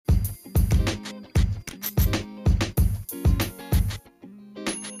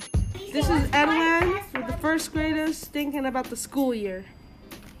This is Edwin with the first graders thinking about the school year.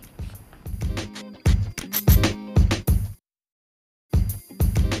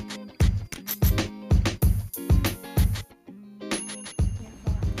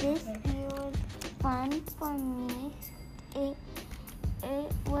 This year was fun for me. It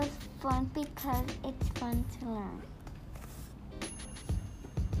was fun because it's fun to learn.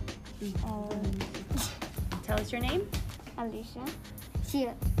 Tell us your name. Alicia.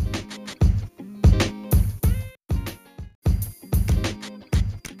 Here.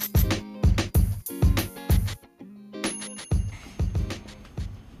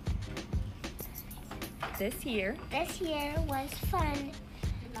 This year was fun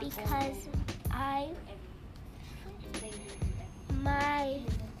because I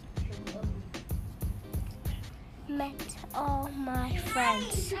met all my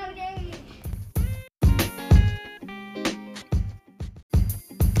friends.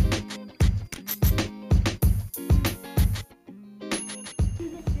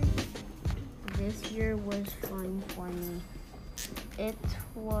 This year was fun for me. It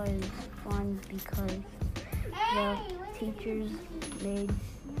was fun because the teachers made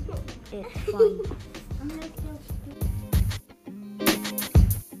it fun.